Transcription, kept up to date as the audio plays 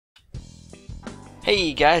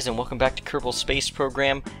Hey guys, and welcome back to Kerbal Space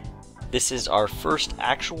Program. This is our first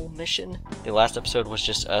actual mission. The last episode was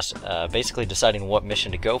just us basically deciding what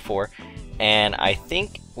mission to go for, and I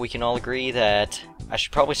think we can all agree that I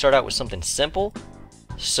should probably start out with something simple.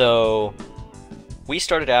 So we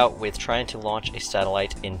started out with trying to launch a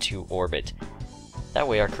satellite into orbit. That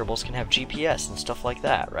way our Kerbals can have GPS and stuff like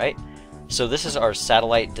that, right? So this is our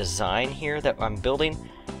satellite design here that I'm building.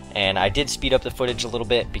 And I did speed up the footage a little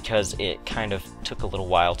bit because it kind of took a little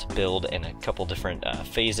while to build in a couple different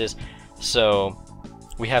phases. So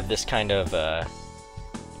we have this kind of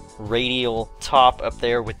radial top up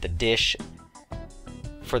there with the dish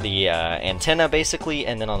for the antenna basically,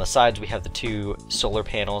 and then on the sides we have the two solar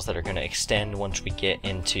panels that are going to extend once we get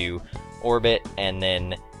into orbit, and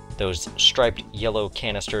then those striped yellow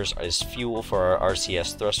canisters is fuel for our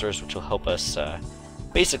RCS thrusters, which will help us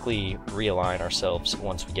basically realign ourselves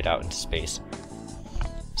once we get out into space.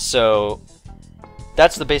 So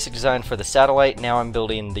that's the basic design for the satellite. Now I'm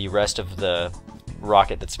building the rest of the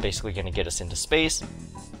rocket that's basically going to get us into space,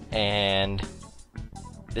 and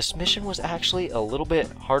this mission was actually a little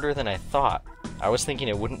bit harder than I thought. I was thinking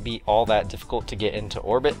it wouldn't be all that difficult to get into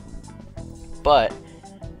orbit, but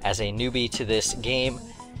as a newbie to this game,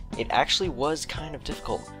 it actually was kind of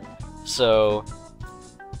difficult. So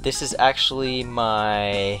this is actually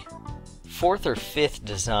my fourth or fifth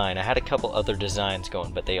design. I had a couple other designs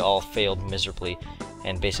going, but they all failed miserably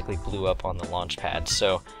and basically blew up on the launch pad.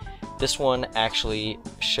 So this one actually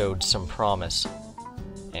showed some promise,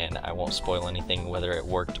 and I won't spoil anything whether it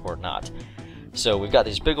worked or not. So we've got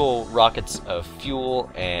these big old rockets of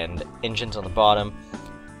fuel and engines on the bottom,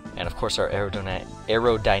 and of course our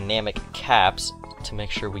aerodynamic caps to make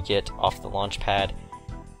sure we get off the launch pad.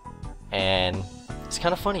 And it's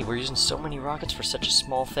kind of funny, we're using so many rockets for such a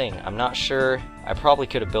small thing. I'm not sure, I probably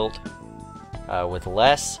could have built with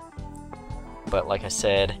less, but like I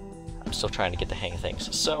said, I'm still trying to get the hang of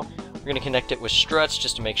things. So we're going to connect it with struts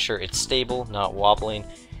just to make sure it's stable, not wobbling,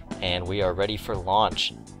 and we are ready for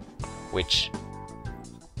launch, which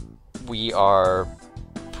we are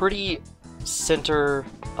pretty center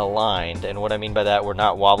aligned. And what I mean by that, we're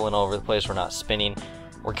not wobbling all over the place, we're not spinning.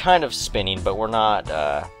 We're kind of spinning, but we're not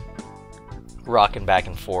rocking back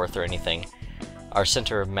and forth or anything. Our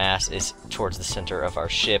center of mass is towards the center of our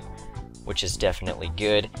ship, which is definitely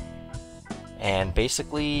good. And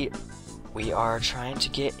basically we are trying to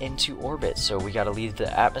get into orbit, so we got to leave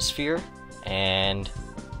the atmosphere and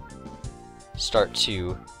start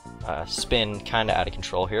to spin kind of out of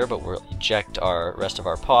control here, but we'll eject our rest of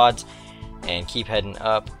our pods and keep heading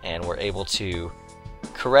up, and we're able to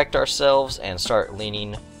correct ourselves and start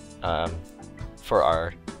leaning for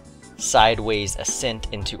our sideways ascent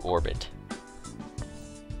into orbit.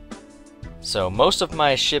 So most of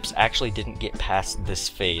my ships actually didn't get past this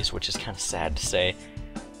phase, which is kind of sad to say.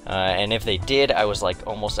 And if they did, I was like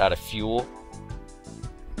almost out of fuel.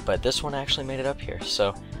 But this one actually made it up here.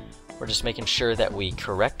 So we're just making sure that we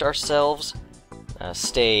correct ourselves,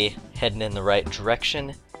 stay heading in the right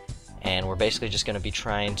direction, and we're basically just going to be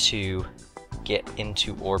trying to get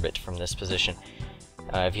into orbit from this position.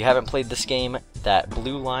 If you haven't played this game, that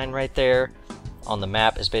blue line right there on the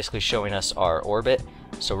map is basically showing us our orbit.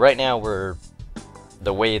 So right now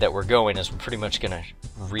the way that we're going is we're pretty much going to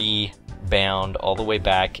rebound all the way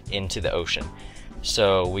back into the ocean.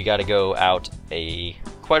 So we got to go out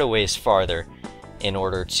quite a ways farther in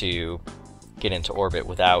order to get into orbit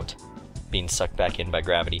without being sucked back in by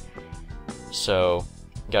gravity. So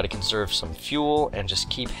got to conserve some fuel and just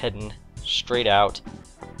keep heading straight out,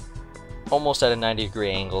 almost at a 90-degree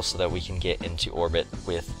angle, so that we can get into orbit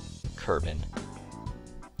with Kerbal.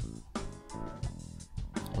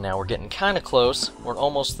 And now we're getting kind of close. We're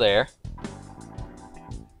almost there.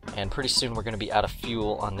 And pretty soon we're going to be out of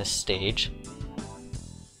fuel on this stage.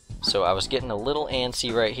 So I was getting a little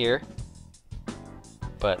antsy right here,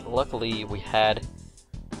 but luckily we had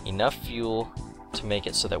enough fuel to make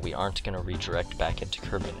it so that we aren't going to redirect back into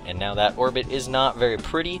Kerbal. And now that orbit is not very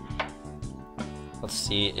pretty. Let's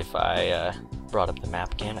see if I brought up the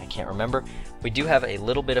map again. I can't remember. We do have a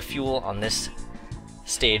little bit of fuel on this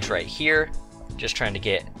stage right here, just trying to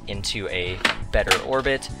get into a better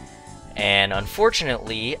orbit. And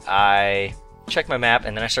unfortunately, I check my map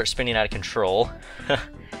and then I start spinning out of control.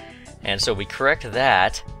 And so we correct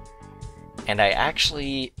that, and I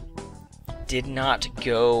actually did not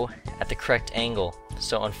go at the correct angle.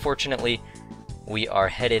 So unfortunately, we are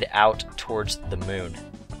headed out towards the moon.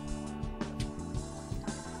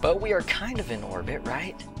 But we are kind of in orbit,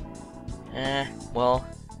 right? Well,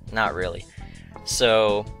 not really.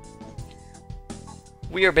 So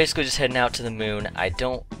we are basically just heading out to the moon. I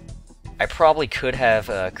I probably could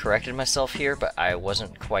have corrected myself here, but I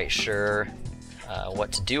wasn't quite sure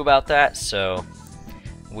what to do about that, so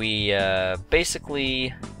we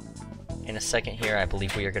basically, in a second here, I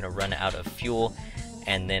believe we are going to run out of fuel,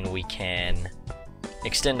 and then we can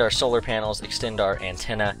extend our solar panels, extend our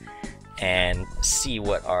antenna, and see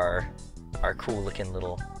what our cool looking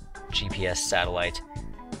little GPS satellite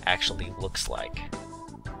actually looks like.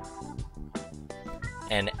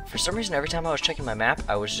 And for some reason, every time I was checking my map,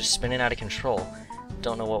 I was just spinning out of control.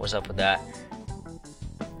 Don't know what was up with that.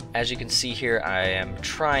 As you can see here, I am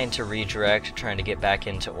trying to redirect, trying to get back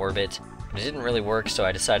into orbit. But it didn't really work, so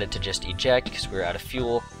I decided to just eject because we were out of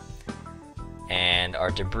fuel. And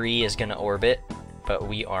our debris is going to orbit, but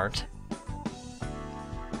we aren't.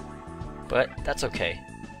 But that's okay.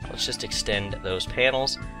 Let's just extend those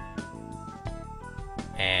panels.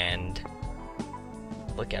 And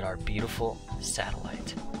look at our beautiful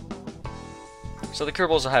satellite. So the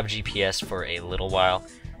Kerbals will have GPS for a little while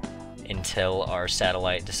until our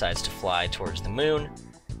satellite decides to fly towards the moon.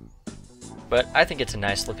 But I think it's a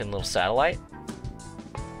nice looking little satellite.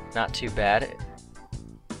 Not too bad.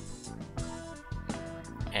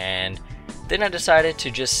 And then I decided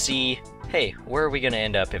to just see, hey, where are we going to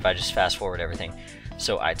end up if I just fast forward everything?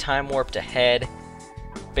 So I time warped ahead,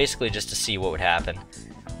 basically just to see what would happen.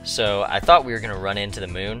 So I thought we were going to run into the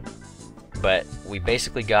moon, but we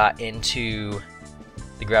basically got into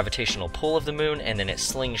the gravitational pull of the moon, and then it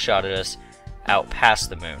slingshotted us out past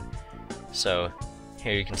the moon. So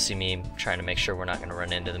here you can see me trying to make sure we're not going to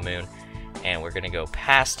run into the moon, and we're going to go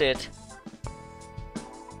past it.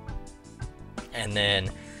 And then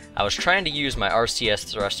I was trying to use my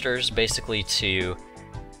RCS thrusters basically to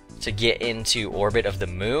get into orbit of the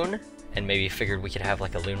moon, and maybe figured we could have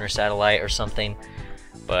like a lunar satellite or something.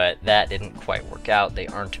 But that didn't quite work out. They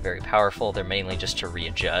aren't very powerful. They're mainly just to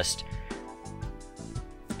readjust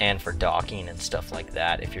and for docking and stuff like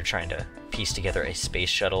that if you're trying to piece together a space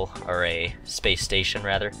shuttle, or a space station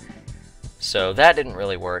rather. So that didn't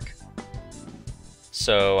really work.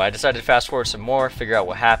 So I decided to fast forward some more, figure out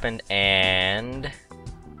what happened, and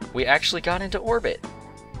we actually got into orbit.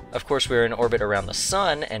 Of course, we were in orbit around the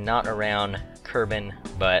sun and not around Kerbal,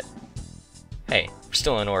 but hey, we're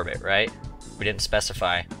still in orbit, right? We didn't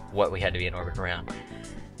specify what we had to be in orbit around.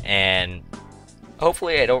 And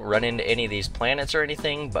hopefully I don't run into any of these planets or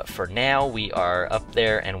anything, but for now we are up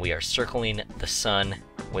there and we are circling the sun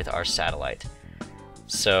with our satellite.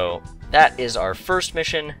 So that is our first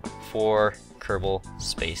mission for Kerbal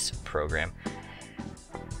Space Program.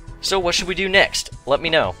 So what should we do next? Let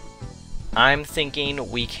me know. I'm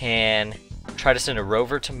thinking we can try to send a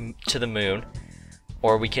rover to the moon,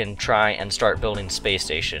 or we can try and start building space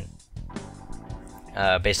station.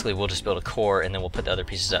 Basically we'll just build a core and then we'll put the other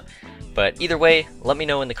pieces up. But either way, let me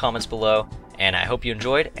know in the comments below, and I hope you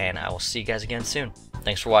enjoyed, and I will see you guys again soon.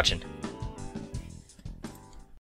 Thanks for watching.